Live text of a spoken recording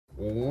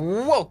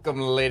Welcome,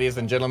 ladies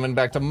and gentlemen,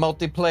 back to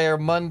Multiplayer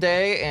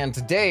Monday, and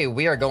today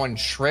we are going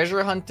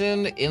treasure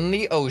hunting in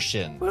the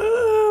ocean.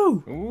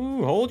 Woo!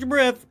 Ooh, hold your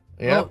breath.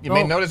 Yep, you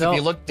may notice if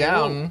you look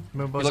down,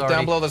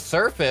 down below the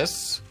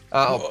surface.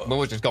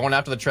 Moonbo's just going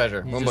after the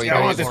treasure. Moonbo, you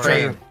gotta use this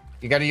crane.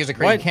 You gotta use a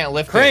crane. What? You can't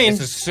lift Crane? it.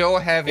 This is so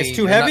heavy. It's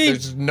too heavy?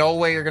 There's no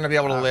way you're gonna be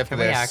able to lift Can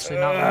this. we actually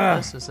not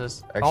lift this?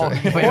 Is Actually-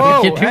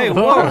 Whoa, hey,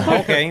 whoa,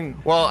 okay.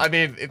 Well, I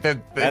mean, the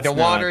That's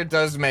water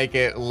does make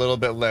it a little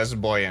bit less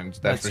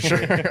buoyant, that's for sure.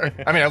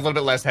 I mean, a little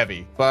bit less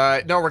heavy.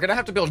 But no, we're gonna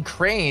have to build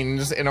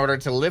cranes in order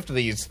to lift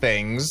these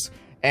things,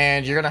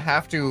 and you're gonna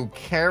have to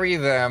carry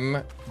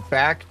them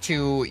back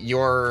to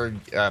your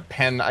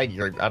pen. I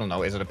don't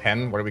know, is it a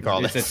pen? What do we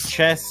call it? It's a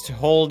chest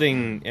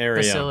holding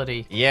area.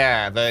 Facility.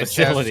 Yeah, the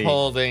Facility. chest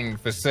holding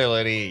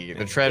facility,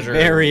 the treasure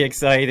Very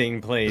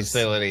exciting place.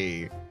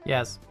 facility.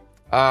 Yes.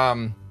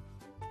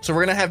 So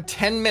we're gonna have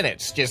 10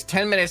 minutes, just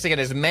 10 minutes to get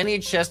as many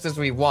chests as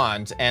we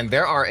want, and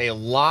there are a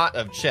lot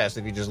of chests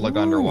if you just look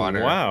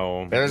underwater.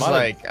 Wow. There's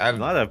a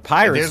lot of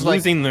pirates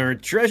losing their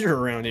treasure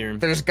around here.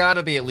 There's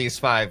gotta be at least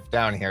 5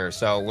 down here,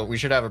 so we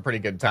should have a pretty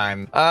good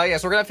time. Yeah,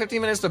 so we're gonna have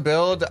 15 minutes to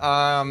build.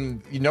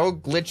 No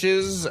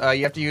glitches.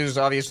 You have to use,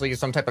 obviously,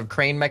 some type of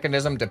crane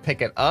mechanism to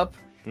pick it up.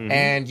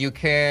 And you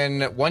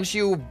can, once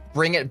you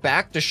bring it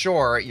back to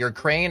shore, your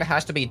crane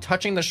has to be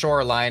touching the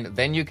shoreline.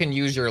 Then you can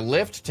use your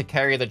lift to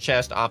carry the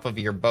chest off of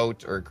your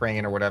boat or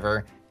crane or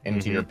whatever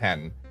into your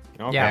pen.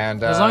 Okay. Yeah.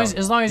 And, as long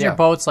as yeah. your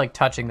boat's like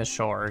touching the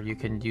shore, you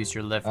can use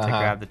your lift to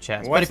grab the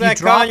chest. What's but if that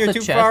you drop call? You're the too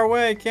chest, far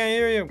away. Can't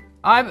hear you.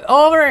 I'm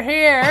over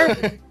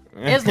here.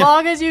 As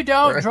long as you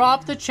don't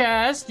drop the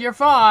chest, you're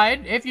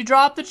fine. If you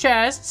drop the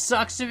chest,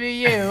 sucks to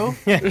be you.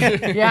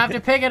 You have to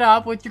pick it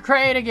up with your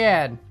crane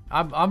again.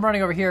 I'm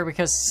running over here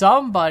because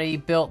somebody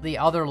built the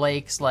other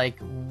lakes like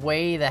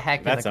way the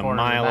heck That's in a the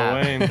corner mile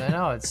of the map. away. I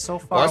know, it's so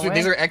far away.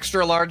 These are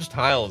extra large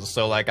tiles,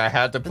 so like I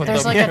had to put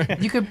There's them.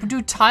 like you could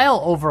do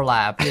tile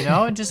overlap, you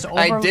know, and just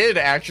I did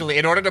actually.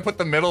 In order to put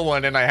the middle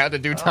one in, I had to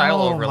do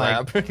tile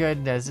overlap. Oh my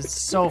goodness, it's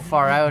so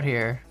far out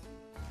here.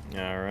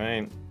 All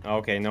right.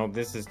 Okay, no,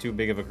 this is too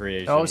big of a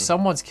creation. Oh,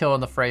 someone's killing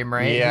the frame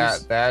rate. Yeah,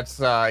 that's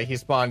he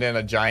spawned in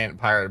a giant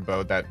pirate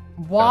boat that.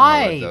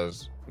 Why? Don't know what it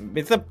does.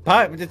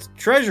 It's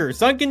treasure,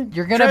 sunken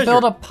You're gonna treasure.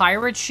 build a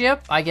pirate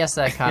ship? I guess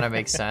that kind of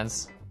makes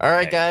sense. All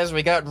right, guys,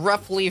 we got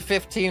roughly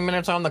 15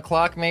 minutes on the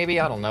clock,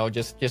 maybe. I don't know.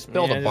 Just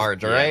build a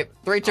barge, all right?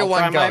 3, 2, I'll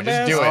 1, try go. my Just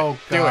best. do it. Oh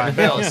Do god, it.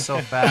 that was so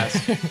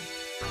fast.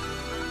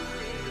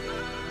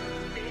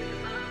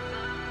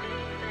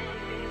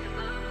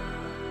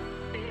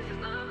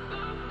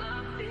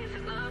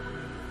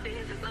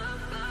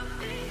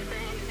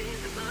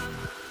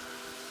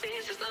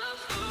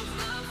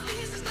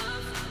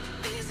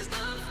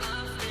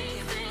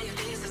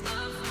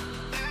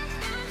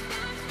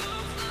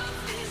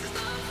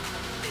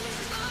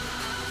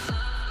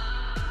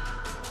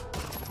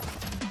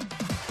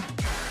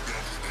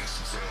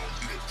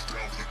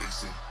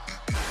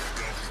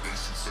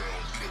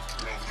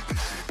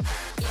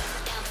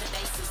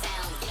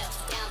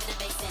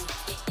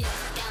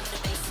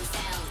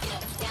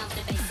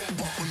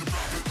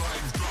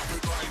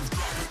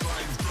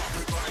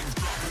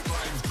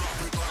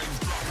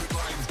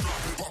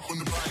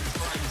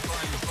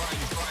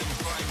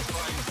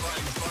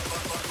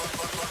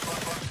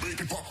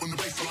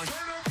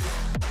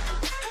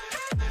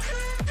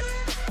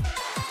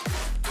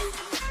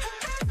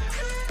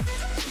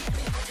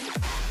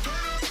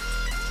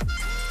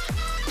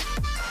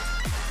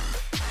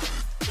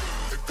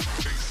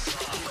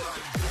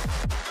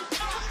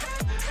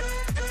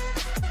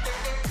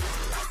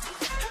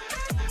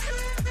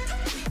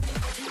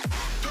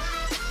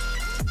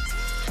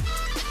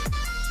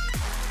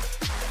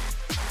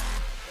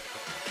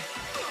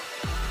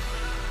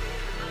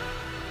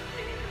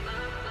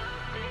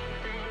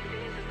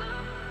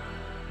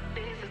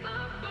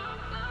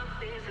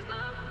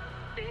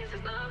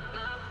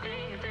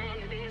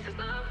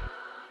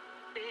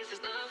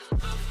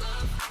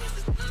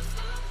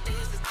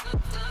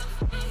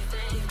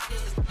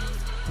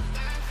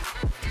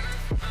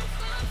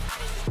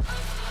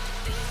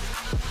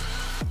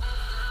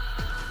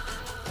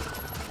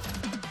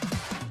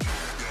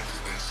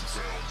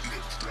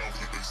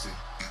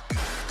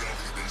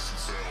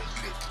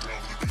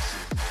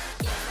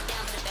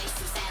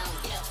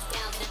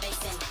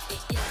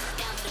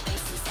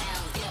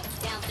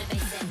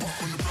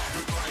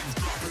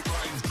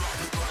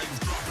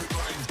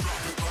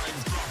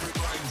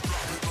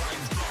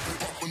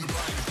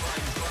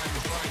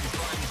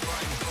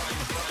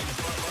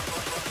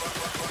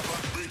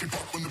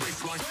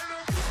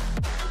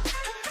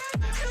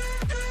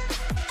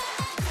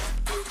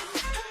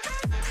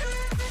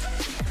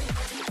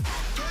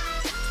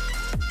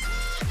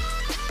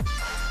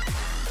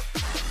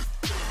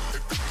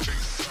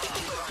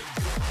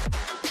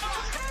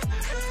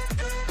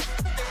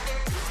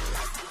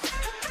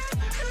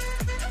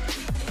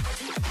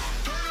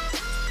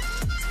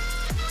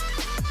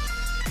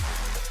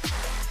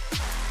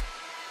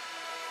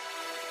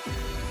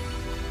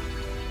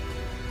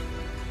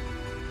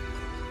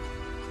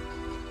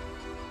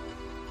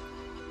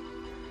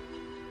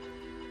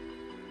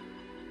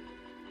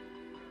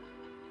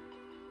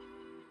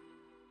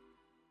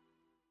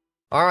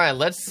 All right,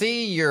 let's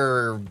see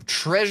your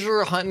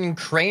treasure hunting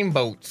crane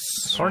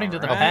boats. According to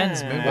the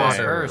pens, Mumbo's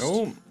first.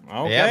 Oh,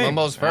 okay. Yeah,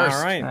 Mumbo's first.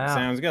 All right, Yeah.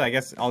 sounds good. I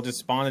guess I'll just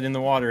spawn it in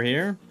the water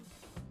here.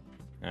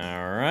 All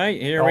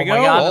right, here we Oh go.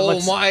 my God, it Oh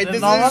looks- my! it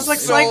This almost is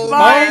looks so like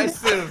mine.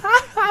 massive.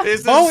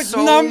 This Boat is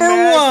so number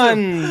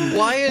massive. one.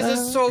 Why is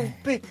this so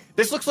big?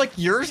 This looks like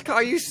yours.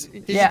 Are you?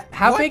 Yeah,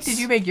 how what? big did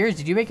you make yours?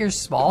 Did you make yours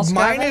small?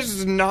 Mine Skyman?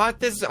 is not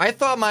this. I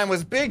thought mine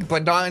was big,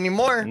 but not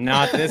anymore.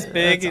 Not this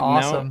big. That's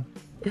awesome. No.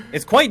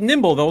 It's quite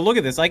nimble though. Look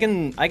at this. I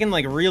can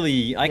like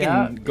really. I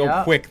can go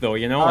yeah. quick though.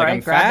 You know, All like right, I'm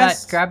grab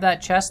fast. grab that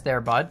chest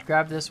there, bud.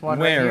 Grab this one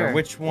Where? right here.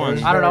 Which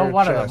one? I don't know, Where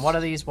one of them. chest? One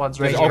of these ones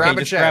right Just here. grab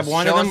a just chest. grab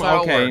one Show of us them. how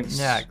it Okay. works.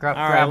 Yeah, grab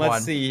All right, one.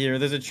 let's see here.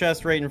 There's a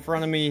chest right in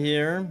front of me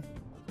here.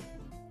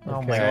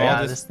 Oh my Okay. god,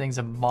 Just- this thing's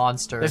a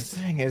monster. This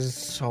thing is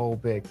so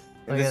big.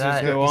 Look This at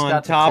that. is go He's on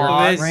got the top of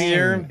claws. it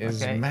here. Ring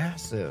is Okay.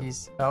 massive.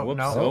 He's Whoops.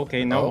 no.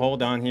 Okay, no, Oh.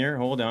 hold on here.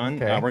 Hold on.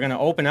 Okay. We're gonna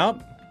open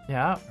up.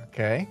 Yeah,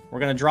 Okay.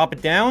 We're gonna drop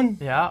it down.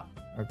 yeah.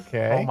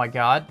 Okay. Oh my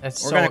god,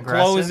 it's We're so gonna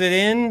aggressive. close it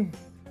in.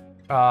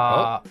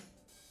 Oh,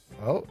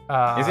 Is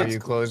are it- you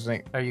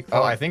closing? Are you?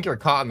 Oh, I think you're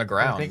caught on the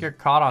ground. I think you're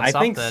caught on I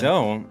something. think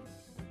so.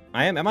 Am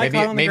I maybe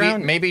caught on the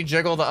ground? maybe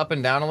jiggle the up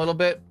and down a little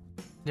bit.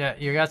 Yeah,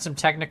 you got some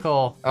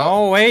technical.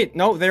 Oh wait,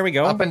 no, there we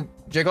go. Up and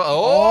jiggle.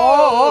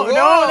 Oh, Oh,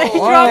 no, they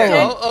whoa.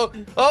 dropped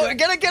it. Oh,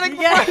 get it.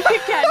 Yeah, you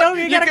can't. No,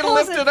 you You gotta can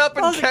close lift it up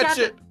and Close catch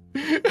it.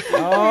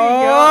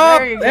 Oh,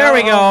 There you go. there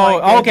we go. Oh,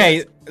 my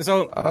Okay,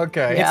 so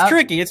Okay. Yeah.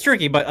 it's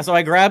tricky, but so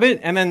I grab it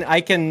and then I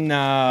can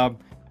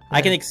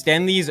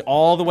extend these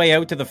all the way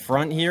out to the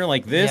front here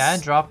like this. Yeah,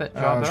 drop it.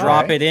 Drop it. Okay.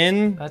 Drop it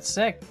in, That's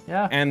sick.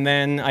 Yeah. and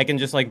then I can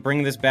just like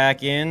bring this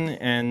back in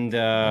and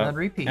then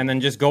repeat. and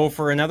then just go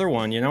for another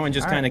one, you know, and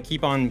just All right. kind of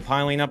keep on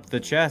piling up the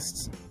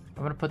chests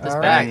I'm gonna put this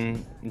All back.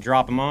 and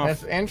drop them off.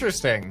 That's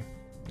interesting.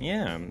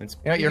 Yeah, it's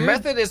You know, your pretty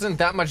good. method isn't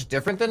that much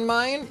different than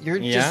mine. You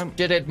Yeah. just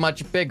did it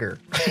much bigger.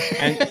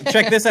 And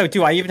check this out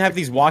too. I even have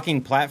these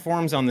walking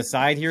platforms on the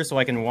side here, so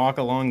I can walk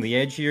along the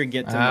edge here,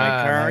 get to my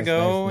Ah,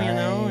 cargo, nice, you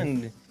know, nice.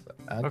 and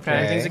Okay.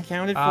 everything's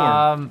accounted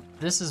for.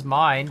 This is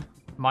mine.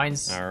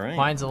 Mine's All right.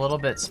 mine's a little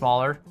bit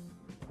smaller.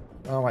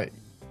 Oh wait.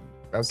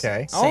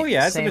 Okay. Oh,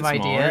 yeah, it's a same bit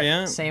idea. smaller,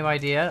 yeah. Same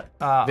idea.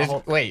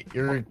 Wait,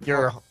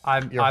 you're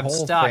I'm your whole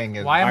stuck. thing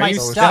is- Why am Are I you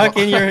stuck? stuck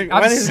in your? I'm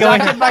What is stuck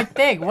going in my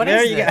thing. What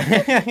there is you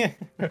this?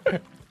 go.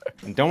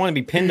 Don't want to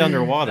be pinned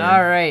underwater.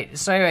 All right.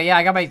 So anyway, yeah,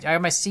 I got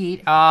my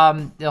seat.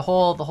 The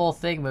whole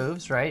thing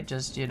moves, right?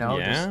 Just Yeah.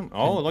 Just,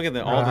 Oh, look at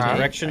all the Uh-huh.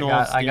 directional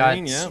I got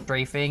steering. Yeah.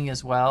 strafing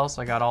as well,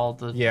 so I got all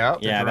the Yeah.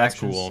 the Yeah, that's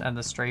directions cool. and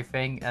the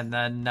strafing, and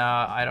then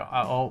I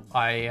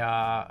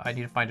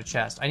need to find a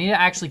chest. I need to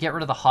actually get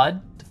rid of the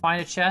HUD to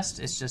find a chest.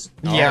 It's just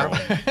Yeah.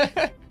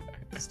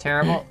 it's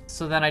terrible.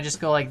 So then I just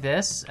go like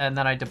this, and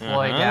then I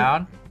deploy Uh-huh.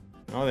 down,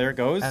 Oh, there it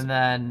goes. and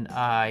then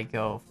I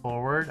go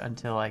forward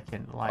until I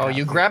can line Oh, up.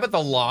 you grab it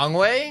the long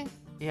way?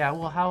 Yeah,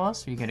 well, how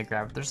else are you gonna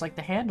grab it? There's like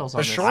the handles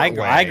on The this. short I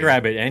way.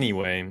 grab it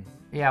anyway.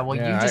 Yeah, well,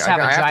 Yeah, you just I have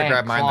a have giant to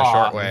grab mine the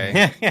claw. short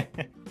way.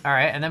 All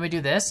right, and then we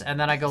do this, and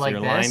then I go like you're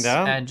this, lined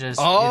up? and just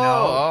Oh, you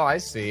know. oh, I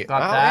see.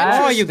 got oh,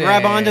 that. Oh, you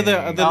grab onto the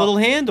interesting. little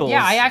handles.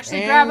 Yeah, I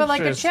actually grab it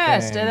like a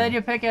chest, and then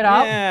you pick it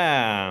up.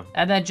 Yeah.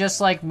 And then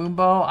just like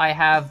Mumbo, I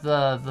have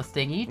the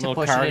thingy to Little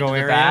push it cargo into the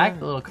area. back,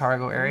 the little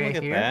cargo area Look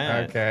at here.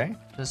 that. Okay.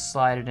 Just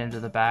slide it into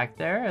the back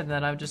there, and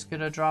then I'm just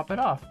gonna drop it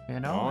off, you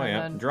know? Oh, and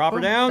yeah. then, Drop her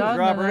boom, down, done,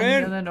 drop and her then,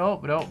 in. And then, oh,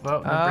 no,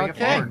 bring it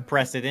Okay. forward.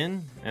 Press it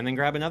in, and then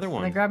grab another And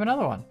then one. grab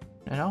another one,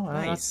 you know?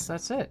 And Nice.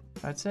 that's it.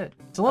 That's it.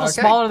 It's a little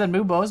Okay. smaller than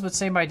Mumbo's, but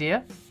same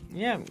idea.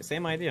 Yeah,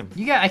 same idea.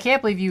 I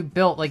can't believe you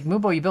built, like,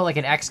 Mumbo, you built like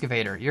an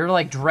excavator. You're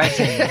like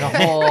dredging the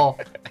whole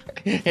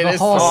It the is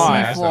whole so sea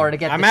massive. floor to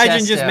get the Imagine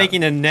chest just out.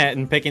 making a net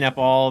and picking up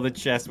all the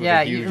chests with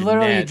Yeah, a huge you're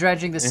literally net.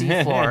 dredging the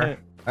sea floor.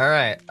 All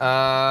right.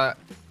 Oh.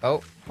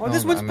 Well,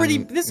 this oh, one's I'm pretty.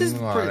 in This is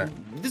water.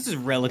 this is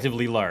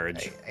relatively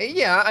large.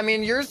 Yeah, I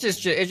mean, yours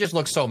it just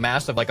looks so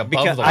massive, like above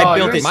Because the I water.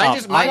 built it Mine up.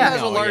 just mine Yeah. has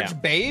a No, large yeah.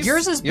 base.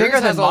 Yours is bigger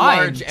has than a mine.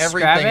 large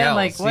everything Scrabbin', else.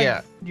 like, what?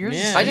 Yeah. Yours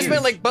Yeah. is I just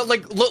huge.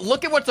 meant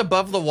look at what's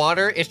above the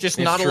water. It's just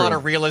It's not a lot true.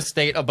 of real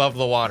estate above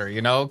the water,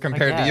 you know,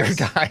 compared to your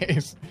guess.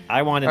 guys.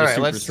 I wanted All a right,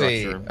 let's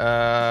see.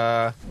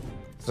 superstructure.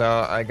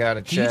 So I got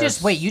a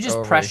chest. You just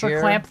over pressure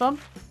here. clamp them?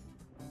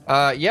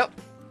 Yep.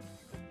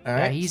 All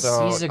right, he's-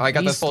 so he's I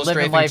got he's this full living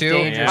strafing life too.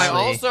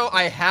 dangerously.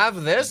 I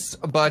have this,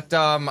 but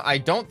I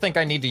don't think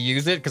I need to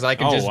use it because I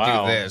can Oh, just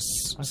wow. do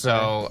this.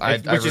 So I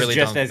Which really is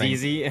just don't as think...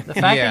 easy. The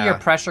fact Yeah. that you're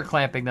pressure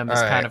clamping them is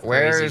All right, kind of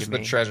crazy where's to the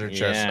me. treasure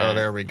chest? Yeah. Oh,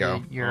 there we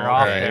go. You're All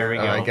off right, there. there we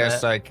a go. I little guess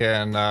bit. I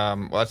can.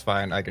 Well, that's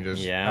fine. I can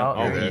just. Yeah. Oh,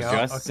 Oh, there he you go.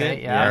 adjusts Okay,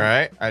 it. yeah. All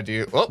right. I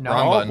do. Oh, No,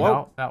 wrong button.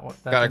 no, that one-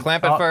 that Gotta didn't-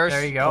 clamp it oh, first.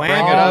 There you go.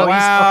 Clamp it up. okay,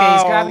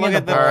 he's Wow, grabbing look the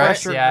at the barge.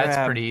 pressure Yeah, it's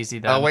grab. pretty easy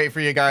then. I'll wait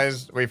for you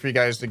guys. Wait for you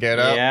guys to get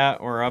up. Yeah,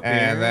 we're up And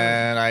here.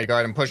 then I go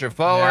ahead and push it Yeah,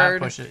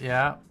 forward. push it.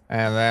 Yeah.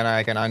 And then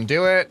I can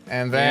undo it.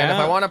 And then if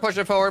I want to push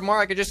it forward more,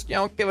 I could just, give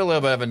it a little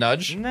bit of a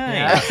nudge.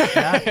 Nice.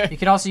 Yeah. You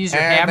can also use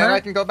your And hammer. then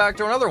I can go back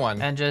to another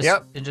one. And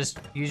just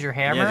use your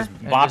hammer. Yeah, just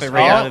and bop it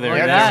right out of there.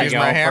 Look at Yeah, that. just use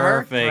my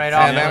hammer. Perfect. Right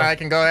off And then I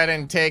can go ahead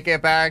and take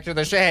it back to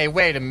the Hey,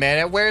 wait a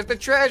minute. Where's the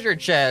treasure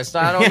chest?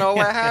 I don't know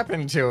what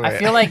happened to it. I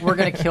feel like we're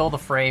gonna kill the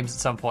frames at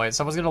some point.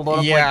 Someone's gonna load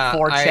up Yeah, like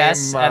 4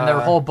 chests, and their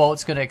whole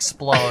boat's gonna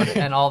explode,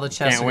 and all the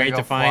chests Can't are wait gonna go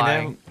to find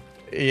flying.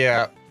 out.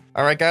 Yeah.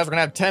 All right, guys, we're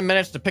gonna have 10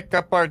 minutes to pick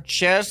up our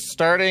chests,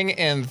 starting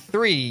in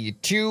 3,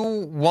 2,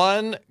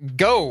 1,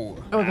 go.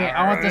 Okay,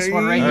 I want this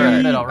one right here in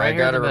the middle. Right I here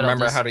in gotta the middle.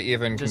 remember Just- how to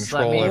even just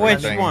control let me-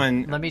 everything. Which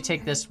one? Let me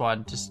take this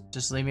one.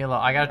 Just leave me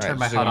alone. I gotta turn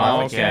my zoom HUD off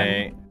out. again.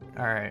 Okay.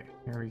 All right,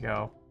 here we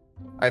go.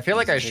 I feel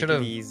like I Take should it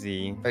have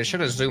easy.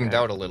 zoomed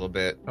out a little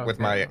bit with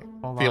Okay, my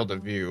hold on. field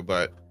of view,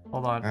 but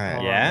Hold on. All right. hold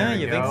on. Yeah, There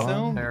we you think go.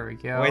 so? There we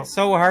go. Oh, it's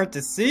so hard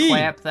to see.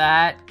 Clamp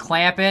that.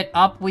 Clamp it.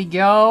 Up we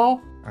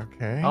go.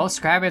 okay. Oh,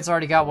 Scrabman's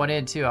already got one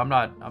in too. I'm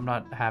not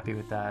happy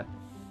with that.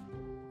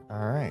 All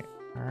right.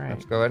 All right.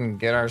 Let's go ahead and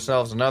get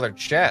ourselves another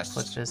chest.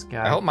 Put this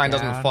guy. I hope mine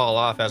doesn't down. fall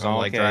off as I'm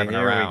like Okay, driving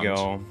here around. we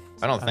go.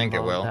 I don't think it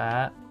Unload will.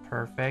 That.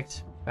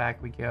 Perfect.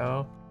 Back we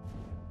go.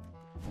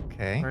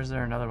 Okay. Where's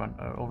there another one?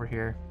 Over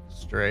here.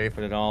 Strafe.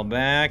 Put it all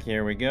back.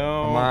 Here we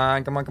go. Come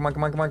on, come on, come on,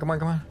 come on, come on, come on,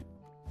 come on.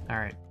 All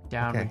right.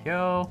 Down Okay. we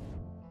go.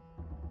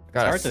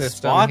 Got a Hard to system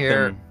spot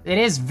here. them. It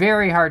is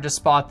very hard to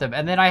spot them,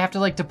 and then I have to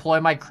like deploy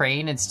my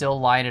crane and still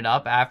line it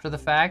up after the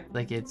fact.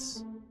 Like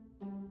it's.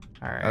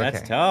 All right. Okay.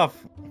 That's tough.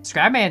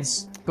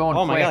 Scrapman's going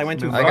Oh my quick. God, I went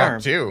too moving. I far.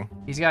 got 2.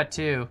 He's got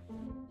 2.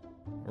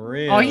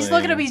 Really? Oh, he's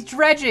looking at him. He's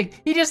dredging.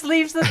 He just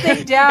leaves the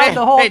thing down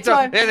the whole Hey,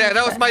 time. yeah,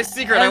 that was my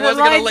secret. And I then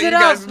wasn't gonna lines let you it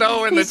up. guys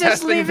know in He's the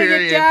just testing leaving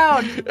period. it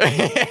down.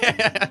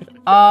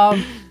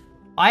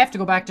 I have to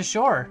go back to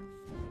shore.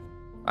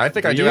 I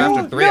think I do You?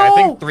 after 3. No, I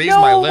think 3 is no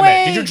my limit.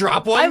 way. Did you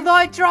drop one?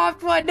 I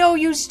dropped one. No,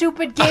 you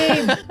stupid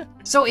game.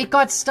 So it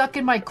got stuck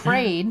in my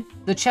crane.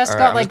 The chest All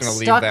got right, I'm like just gonna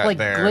leave stuck, that like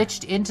there.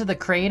 glitched into the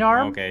crane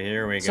arm. Okay,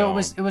 here we go.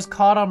 So it was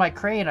caught on my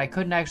crane. I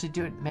couldn't actually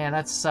do it. Man,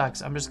 that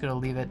sucks. I'm just gonna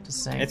leave it to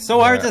sink. It's so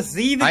hard Yeah. to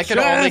see the I can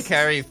only chest.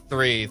 carry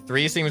 3.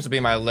 3 seems to be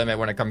my limit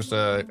when it comes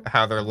to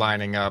how they're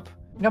lining up.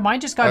 No, mine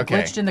just got Okay.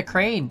 glitched in the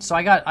crane. So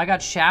I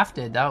got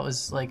shafted. That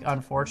was like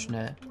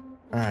unfortunate.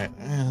 All right,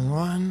 and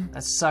 1.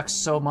 That sucks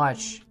so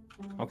much.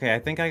 Okay, I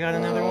think I got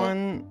another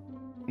one.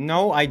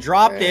 No, I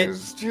dropped it.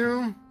 There's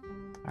 2.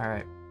 All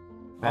right.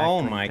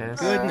 Oh Back like my this.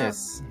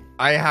 goodness.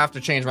 I have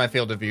to change my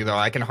field of view though.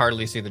 I can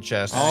hardly see the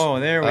chest. Oh,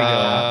 there we go.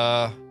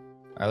 All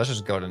right, let's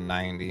just go to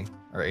 90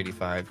 or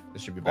 85.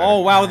 This should be better. Oh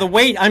wow, the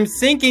weight! I'm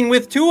sinking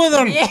with 2 of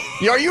them. Yeah.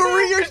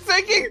 You're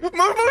sinking.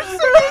 Momo's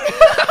sinking.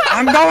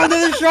 I'm going to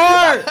the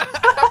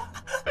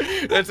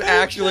shore. That's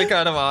actually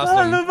kind of Oh,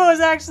 awesome. Lubo's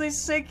actually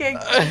sinking.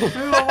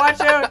 Lubo, watch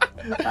out.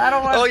 I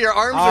don't want. Oh, your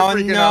arms Oh are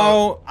freaking out.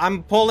 no,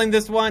 I'm pulling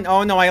this one.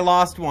 Oh no, I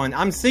lost one.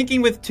 I'm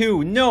sinking with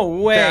 2. No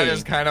way. That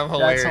is kind of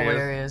hilarious. That's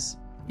hilarious.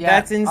 Yeah,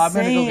 That's I'm gonna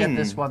go get insane.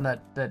 this one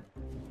that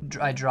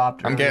I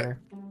dropped I'm earlier.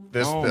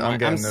 I'm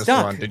getting I'm this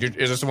stuck. one. Is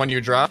this the one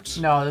you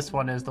dropped? No, this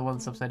one is the one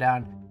that's upside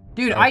down.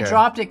 Dude, I Okay.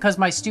 dropped it because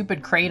my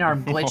stupid crane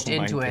arm glitched Oh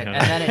my into it, God.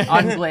 and then it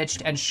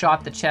unglitched and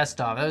shot the chest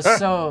off. It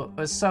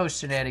was so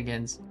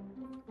shenanigans.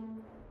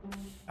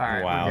 All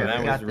right, Wow, we're good.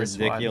 We that got was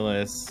this one.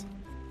 ridiculous.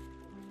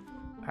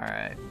 All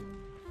right.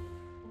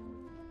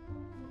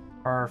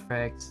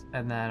 Perfect.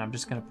 And then I'm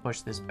just gonna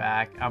push this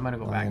back. I'm gonna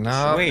go back. Line to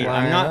up. shore. Wait,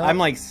 line I'm not. up. I'm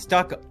like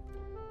stuck.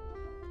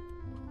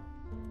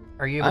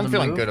 Are you able I'm to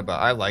feeling move? good about.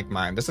 I like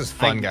mine. This is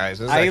fun, guys.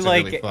 This is I actually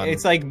like. really fun.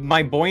 It's like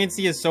my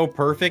buoyancy is so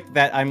perfect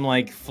that I'm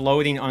like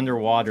floating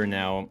underwater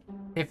now.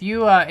 If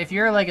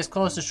you're like as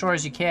close to shore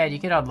as you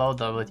can unload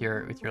them with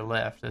your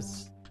lift.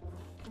 It's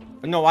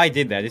No, I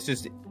did that. It's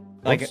just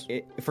like Oops.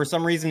 for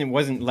some reason it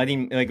wasn't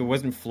it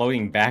wasn't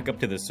floating back up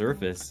to the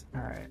surface.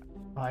 all right.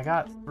 Well, I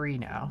got 3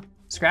 now.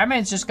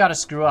 Scrapman's just got to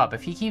screw up.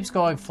 If he keeps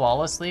going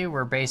flawlessly,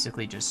 we're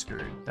basically just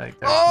screwed. Like,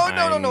 Oh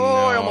no no I no!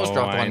 I almost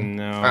know, dropped I one.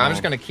 know. All right, I'm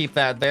just gonna keep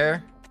that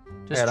there.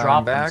 just head on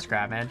drop them, back.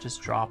 Scrapman.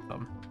 Just drop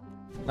them.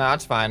 No,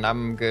 that's fine.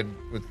 I'm good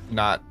with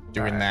not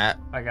doing Alright. that.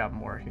 I got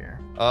more here.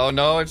 Oh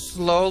no! It's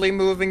slowly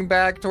moving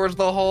back towards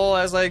the hole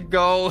as I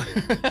go.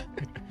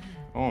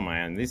 Oh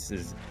man, this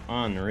is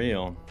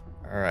unreal.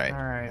 All right.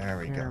 All right. There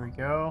we here go. we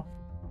go.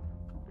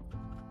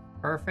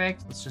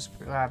 Perfect. Let's just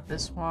grab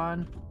this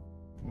one.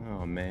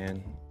 Oh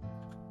man.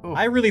 Ooh.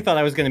 I really thought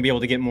I was gonna be able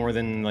to get more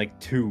than like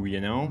 2,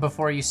 you know?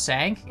 Before you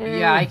sank?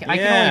 Yeah, I can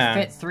yeah.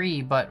 only fit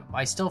 3, but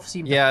I still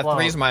seem to Yeah, float.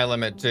 3's my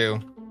limit too.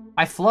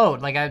 I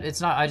float. Like, it's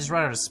not... I just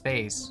run out of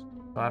space.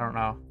 So I don't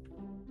know.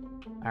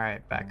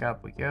 Alright, back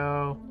up we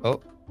go.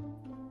 Oh.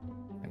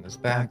 And this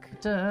back.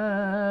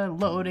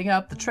 Loading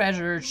up the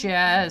treasure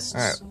chest.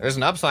 All right. There's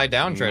an upside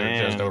down treasure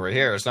Man. chest over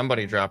here.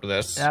 Somebody dropped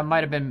this. That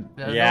might have been...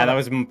 Yeah, that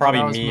was probably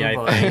that was me, I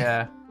Mubo's, think.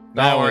 Yeah.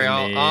 That Don't was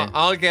worry, me.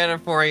 I'll get it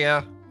for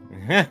you.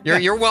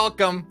 You're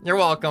welcome. You're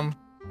welcome.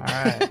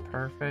 Alright,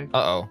 perfect.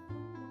 Uh-oh.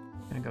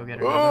 Gonna go get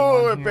another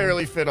Oh, one it here.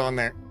 barely fit on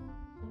there.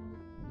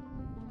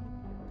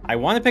 I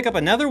want to pick up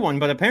another one,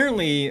 but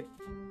apparently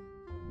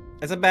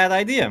that's a bad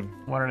idea.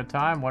 One at a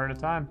time, one at a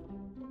time.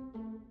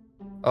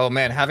 Oh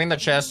man, having the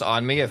chest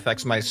on me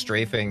affects my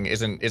strafing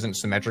isn't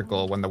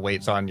symmetrical when the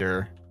weight's on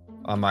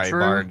my True.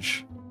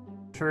 barge.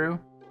 True.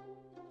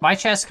 My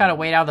chest kind of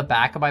weighed out the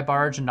back of my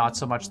barge and not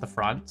so much the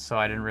front, so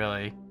I didn't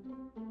really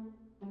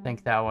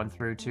think that one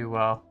through too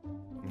well.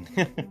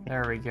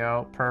 There we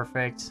go.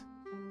 Perfect.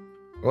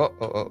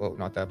 Oh,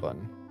 not that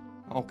button.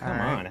 Oh, come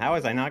Alright. on. How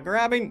is I not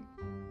grabbing?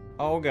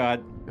 Oh,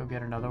 God. Go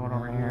get another one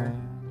over here.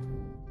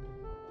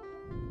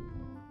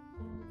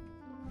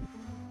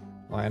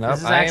 Line up. This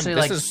is actually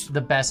this like is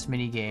the best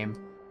mini game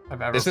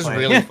I've ever this is played.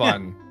 really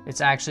fun.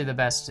 It's actually the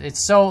best.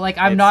 It's so like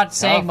I'm It's not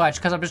saying tough. much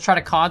because I'm just trying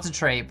to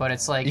concentrate, but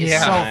it's like it's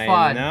Yeah. so I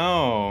fun.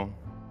 know.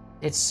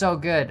 It's so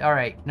good. All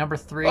right, number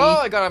 3. Oh,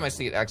 I got on my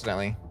seat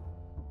accidentally.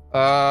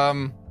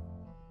 I'm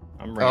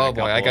bringing Oh a boy,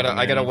 couple I gotta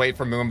of them in. wait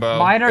for Moonbo.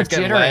 Mine are It's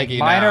getting jittering. laggy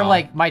Mine are now.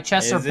 like my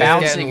chests are Is it? It's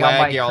bouncing getting on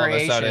my laggy all of a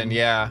creation. sudden.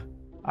 Yeah.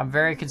 I'm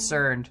very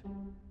concerned.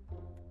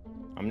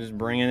 I'm just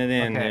bringing it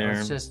in Okay, here.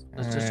 let's just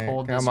Alright,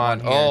 hold this come one on.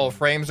 here. Oh,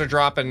 frames are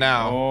dropping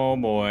now. Oh,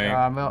 boy.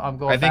 I'm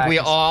going I think back. we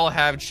It's- all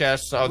have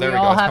chests. Oh, there we we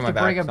go. all It's have coming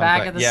to bring them back.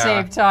 back at the Yeah,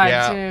 same time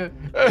yeah. too.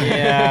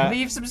 Yeah.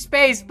 Leave some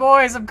space,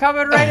 boys. I'm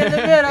coming right in the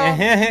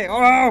middle.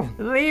 Oh!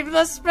 Leave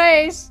the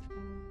space.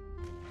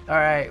 All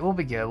right, we'll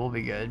be good. We'll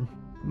be good.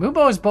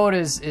 Mubo's boat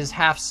is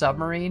half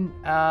submarine.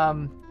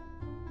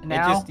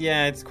 Now,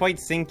 It's quite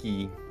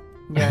sinky.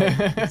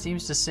 yeah, it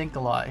seems to sink a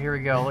lot. Here we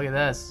go. Look at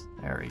this.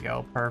 There we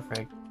go.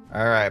 Perfect.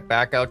 All right,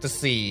 back out to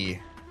sea.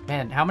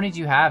 Man, how many do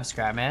you have,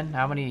 Scrapman?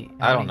 How many?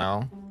 I don't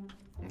know.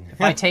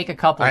 If I take a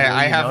couple, will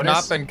I you have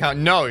notice? not been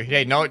counting. No,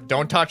 hey, no,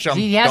 don't touch them.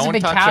 He hasn't don't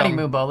been touch counting,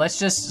 'em. Mubo. Let's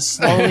just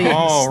slowly.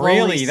 Oh, slowly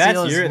really?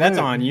 steal his That's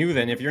loot. on you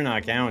then if you're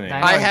not counting.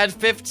 I I had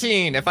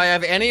 15. If I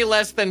have any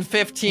less than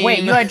 15... Wait,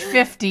 you had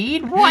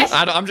 15? What?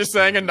 I'm just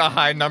saying a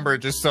high number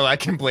just so I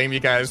can blame you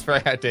guys for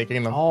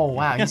taking them. Oh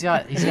wow, he's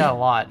got a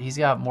lot. He's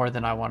got more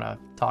than I want to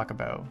talk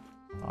about.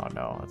 Oh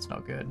no, that's no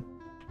good.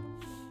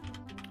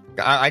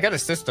 I got a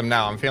system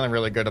now. I'm feeling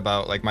really good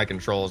about like my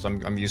controls.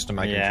 I'm used to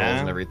my controls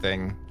and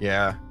everything.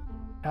 Yeah.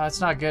 No,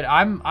 it's not good.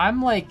 I'm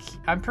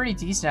pretty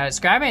decent at it.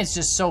 Scrapman's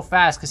just so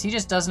fast because he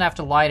just doesn't have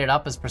to line it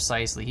up as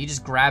precisely. He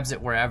just grabs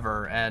it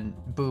wherever and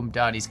boom,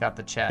 done. He's got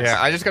the chest.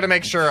 Yeah, I just got to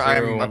make sure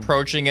True. I'm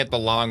approaching it the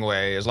long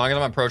way. As long as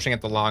I'm approaching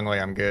it the long way,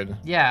 I'm good.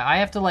 Yeah, I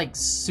have to like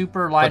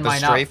super line But the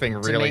mine up strafing to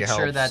really make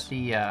sure helps. that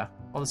the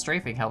well, the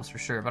strafing helps for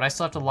sure, but I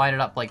still have to line it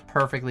up like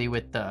perfectly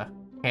with the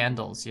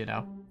handles, you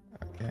know,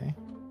 Okay.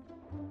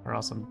 or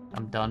else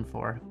I'm done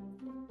for.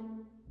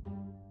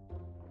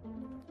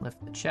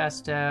 Lift the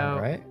chest out.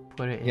 All right.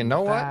 Put it in You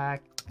know the what?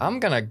 back. I'm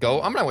gonna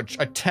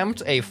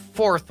attempt a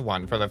 4th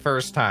one for the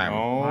first time.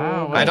 Oh,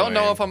 Wow, I don't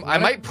know boy. if I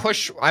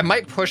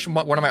might push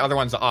one of my other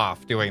ones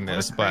off doing What a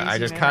this, but I crazy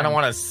just kind of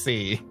man. want to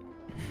see.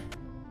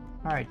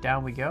 All right,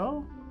 down we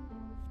go.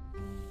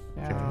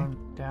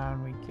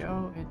 Down we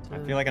go. I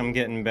feel like I'm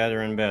getting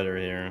better and better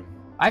here.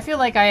 I feel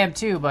like I am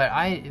too, but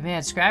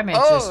man, Scrapman's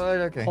Oh, just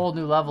okay. a whole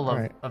new level of,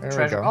 Alright, of there we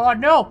treasure. go. Oh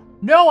no,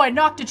 no! I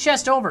knocked a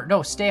chest over.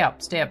 No, stay up,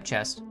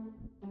 chest.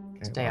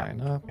 Okay, Stay up.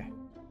 line up.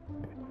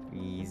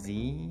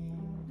 Easy.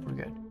 We're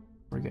good.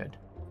 We're good.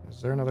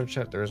 Is there another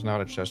chest? There is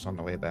not a chest on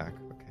the way back.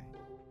 Okay.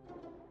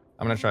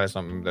 I'm gonna try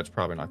something that's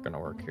probably not gonna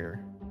work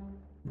here.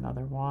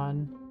 Another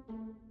one.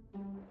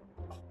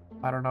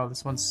 I don't know.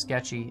 This one's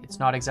sketchy. It's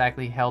not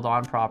exactly held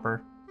on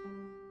proper.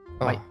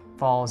 Might Oh.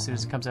 fall as soon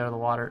as it comes out of the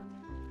water.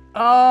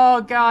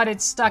 Oh god,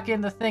 it's stuck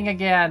in the thing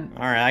again.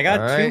 All right, I got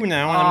All right. 2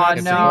 now, and Oh, I'm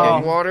It's not no. in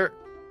sinking. water.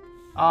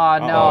 Oh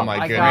no, Oh my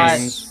I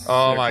goodness.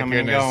 Oh They're my coming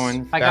and goodness.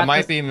 going. I That got might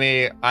this- be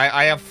me.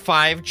 I have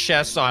 5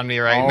 chests on me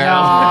right Oh got.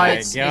 now. No, my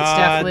it's God.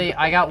 definitely.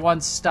 I got one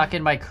stuck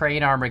in my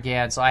crane arm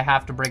again, so I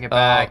have to bring it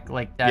back.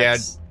 Like yeah.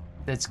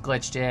 that's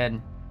glitched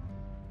in.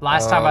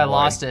 Last time Oh, I boy.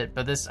 lost it,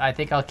 but I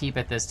think I'll keep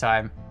it this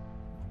time.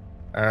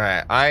 All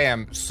right. I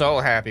am so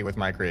happy with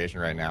my creation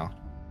right now.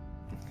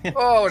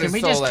 Oh, it Can is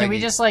we so just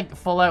laggy. like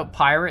full out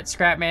pirate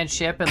Scrapman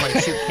ship and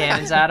like shoot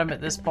cannons at him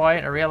at this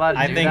point? Are we allowed to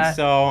I do think that?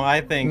 so.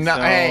 I think No,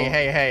 so.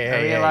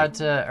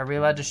 hey. Are we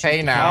allowed to shoot Hey,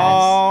 the now.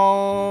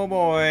 cannons? Oh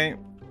boy.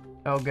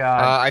 Oh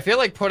god. I feel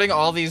like putting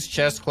all these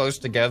chests close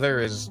together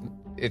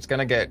it's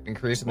gonna get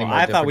increasingly Well,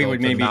 more I thought we difficult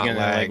would to maybe not gonna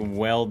lag. like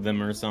weld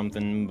them or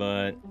something,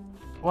 but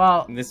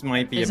well, this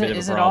might be is a it bit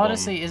is of a it problem.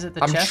 honestly is it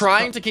the I'm chest?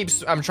 trying to keep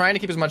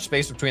as much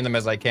space between them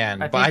as I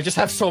can, I but I think- just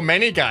have so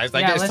many guys.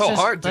 Like Yeah, it's let's so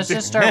just, hard to let's do.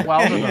 just start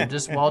welding them.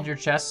 Just weld your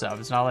chests up.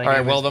 It's not like All right,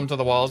 anybody's- weld them to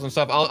the walls and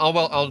stuff.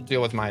 I'll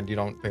deal with mine. You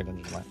don't pay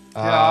attention to mine.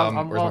 Yeah, I'm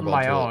where's welding weld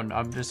my tool? own.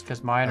 I'm just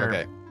because mine are.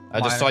 Okay. I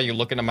just mine saw are- you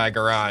looking at my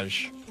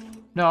garage.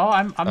 No,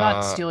 I'm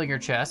not stealing your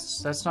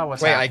chests. That's not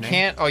what's Wait, happening. I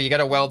can't. Oh, you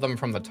gotta weld them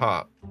from the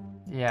top.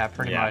 Yeah,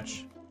 pretty Yeah.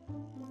 much.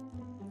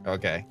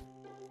 Okay.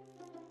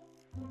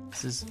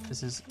 This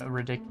is a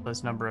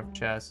ridiculous number of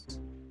chests.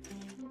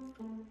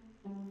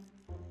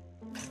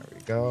 There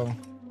we go.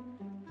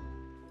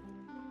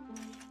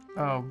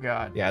 Oh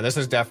god. Yeah, this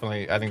is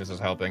definitely. I think this is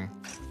helping.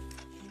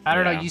 I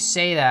don't know. Yeah. You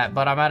say that,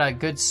 but I'm at a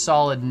good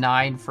solid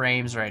 9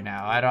 frames right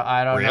now. I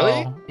don't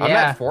Really? know. I'm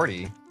Yeah, at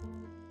 40.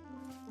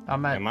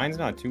 I'm Yeah, at mine's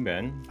not too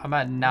bad.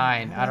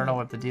 9. I don't know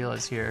what the deal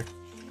is here.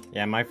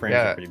 Yeah, my frames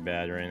Yeah. are pretty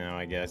bad right now,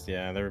 I guess.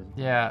 Yeah, they're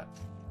Yeah.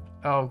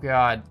 Oh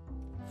god.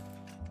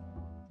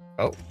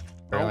 Oh,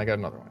 apparently I got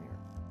another one here.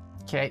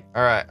 Okay.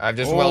 All right, I've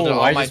just welded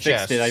all I my just fixed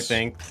chests. it, I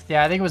think.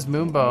 Yeah, I think it was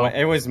Moonbow.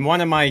 It was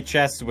one of my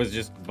chests was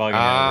just bugging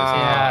out.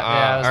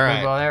 Yeah, it was all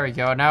right. Moonbow. There we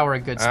go. Now we're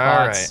in good All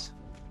spots.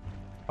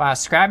 Wow,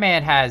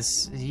 Scrapman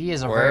he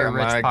is a Where very am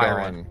rich I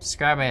pirate. going?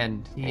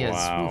 Scrapman, he is.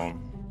 Wow. oof.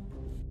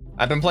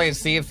 I've been playing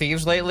Sea of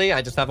Thieves lately.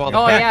 I just have all the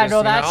Oh yeah, practice, no,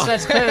 you that's know?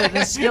 that's clear.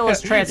 The skill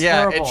is Yeah,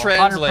 transferable. it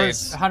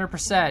translates.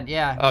 100%.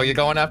 Yeah. Oh, you're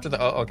going after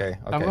the... Oh, okay.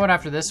 I'm going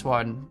after this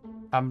one.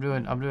 I'm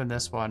doing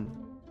this one.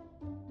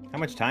 How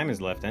much time is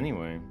left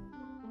anyway?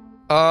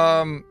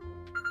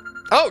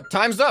 Oh,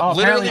 time's up. Oh,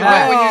 Literally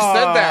apparently right when you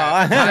said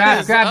that. Time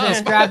is Grab up.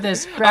 this, grab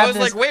this, I grab was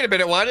this. like, wait a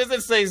minute. Why does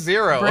it say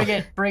 0?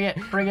 Bring it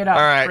up.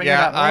 All right, bring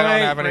yeah, it up. I don't Wait,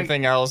 have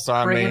anything else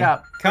on Bring me. it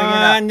up. Come bring it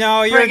on, up.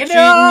 no, you're Bring it- cheating.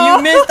 No!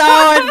 You missed.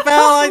 Oh, it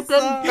fell. I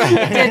saw.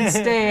 It didn't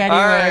stay anyway.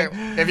 All right,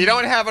 if you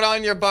don't have it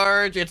on your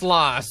barge, it's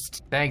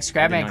lost. Thanks,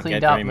 I did Scrapman not cleaned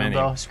get up, very many.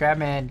 Moonbow.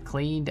 Scrapman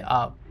cleaned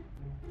up.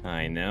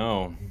 I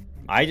know.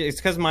 It's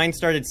because mine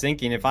started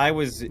sinking. If I Yeah,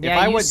 you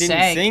didn't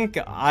sank. sink,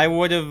 I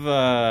would have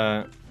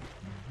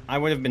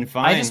been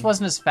fine. I just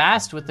wasn't as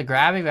fast with the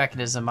grabbing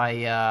mechanism.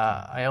 I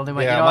only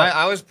went. Yeah, you know what?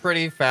 I was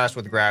pretty fast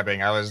with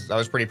grabbing. I was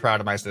pretty proud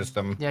of my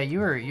system. Yeah, you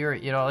were.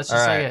 You know, let's just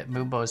All say right. it.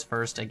 Moonbow's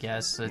first, I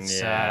guess. It's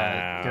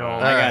Yeah, good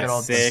old. I got good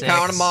old 6.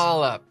 Count them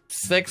all up.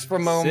 6 for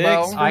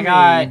Moonbow. 6 for I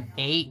got me.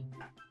 8.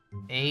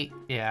 8.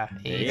 Yeah,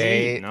 8.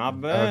 Eight.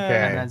 Not bad.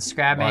 Okay. And then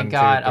Scrapman 1, 2,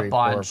 got 3, a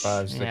 4, bunch.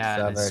 5, 6, Yeah,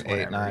 7, that's 8,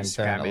 whatever. 9, 10,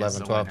 Scrapman's 11,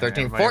 the 12, winner.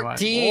 13, Everybody won.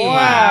 14.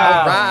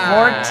 Wow,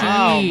 All right. 14.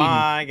 Oh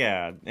my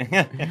god.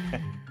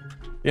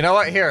 You know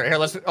what? Here,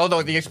 let's. Oh,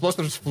 no, the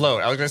explosives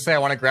float. I was gonna say I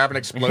want to grab an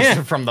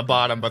explosive from the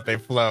bottom, but they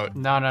float.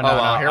 No, Oh,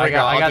 well, here we go.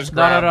 I'll just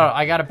no, grab. no.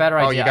 I got a better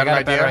idea. Oh, you got I got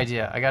an a better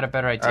idea? idea. I got a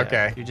better idea.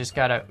 Okay. We just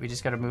gotta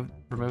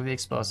remove the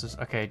explosives.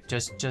 Okay,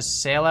 just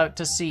sail out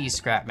to sea,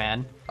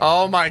 Scrapman.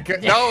 Oh my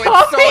god! No,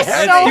 Oh, it's so he's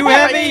heavy. so too I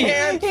heavy.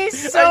 can't.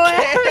 He's so I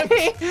can't.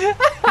 heavy.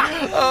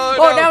 Oh,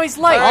 Oh, no. now he's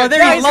light. Oh, there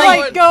now he's he's light.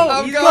 light. Go,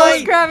 I'm go,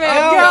 going. Scrapman.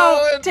 I'm Go.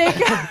 going.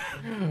 Take.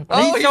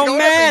 Oh, He's so going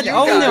mad. after you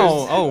Oh guys.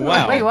 no. Oh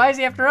wow. Wait, why is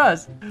he after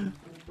us?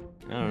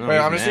 I don't know. Wait,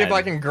 he's I'm gonna see if mad.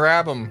 I can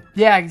grab him.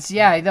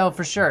 Yeah, no,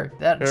 for sure.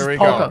 Here Just we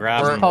poke go. him.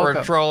 Grab Just him. poke We're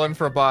him. trolling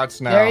for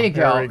bots now. There you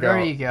go. Here we There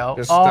you go.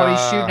 Just, Oh, he's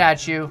shooting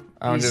at you.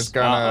 I'm He's- just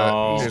gonna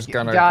Uh-oh.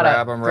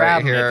 grab him right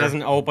grab him. It here.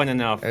 doesn't open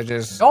enough. It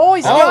just. Oh,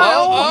 he's Oh,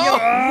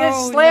 got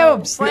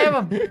Slam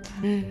him. Wait,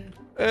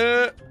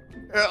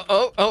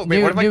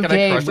 what if I New can I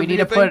game. crush We him, need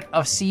do to you think? put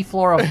a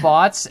seafloor of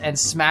bots and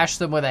smash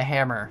them with a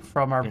hammer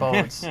from our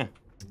boats.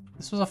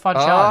 This was a fun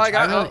Oh, challenge.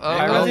 I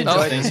I really oh,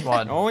 enjoyed this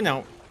one. Oh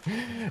no.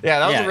 Yeah,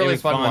 that was Yeah, a it really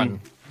was fun fun. one.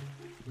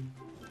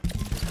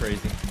 It's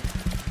crazy.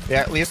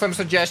 Yeah, leave some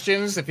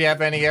suggestions if you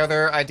have any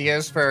other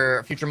ideas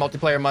for future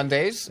multiplayer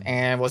Mondays,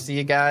 and we'll see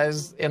you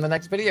guys in the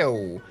next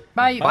video.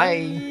 Bye.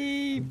 Bye.